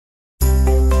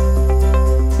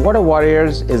Water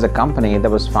Warriors is a company that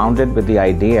was founded with the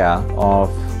idea of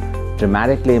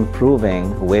dramatically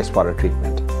improving wastewater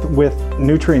treatment. With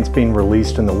nutrients being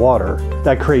released in the water,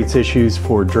 that creates issues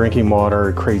for drinking water,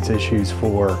 it creates issues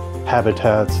for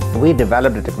habitats. We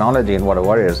developed a technology in Water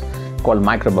Warriors called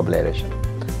microbubble aeration.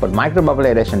 What microbubble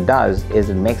aeration does is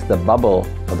it makes the bubble,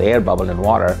 or the air bubble in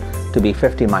water, to be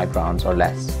 50 microns or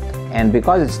less. And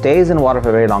because it stays in water for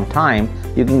a very long time,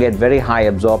 you can get very high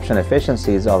absorption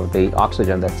efficiencies of the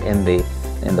oxygen that's in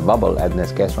the bubble, in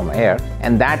this case from air,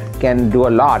 and that can do a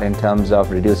lot in terms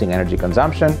of reducing energy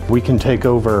consumption. We can take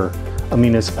over a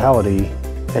municipality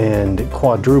and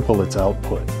quadruple its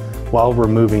output while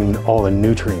removing all the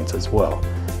nutrients as well.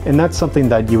 And that's something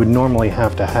that you would normally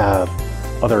have to have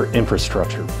other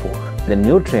infrastructure for. The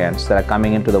nutrients that are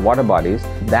coming into the water bodies,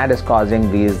 that is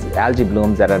causing these algae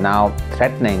blooms that are now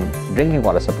threatening drinking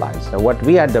water supplies. So what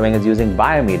we are doing is using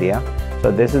biomedia.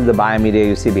 So this is the biomedia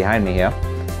you see behind me here.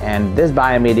 And this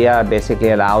biomedia basically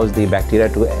allows the bacteria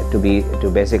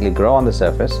to basically grow on the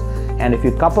surface. And if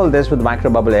you couple this with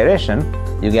microbubble aeration,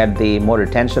 you get the more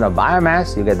retention of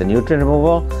biomass, you get the nutrient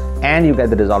removal, and you get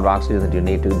the dissolved oxygen that you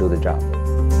need to do the job.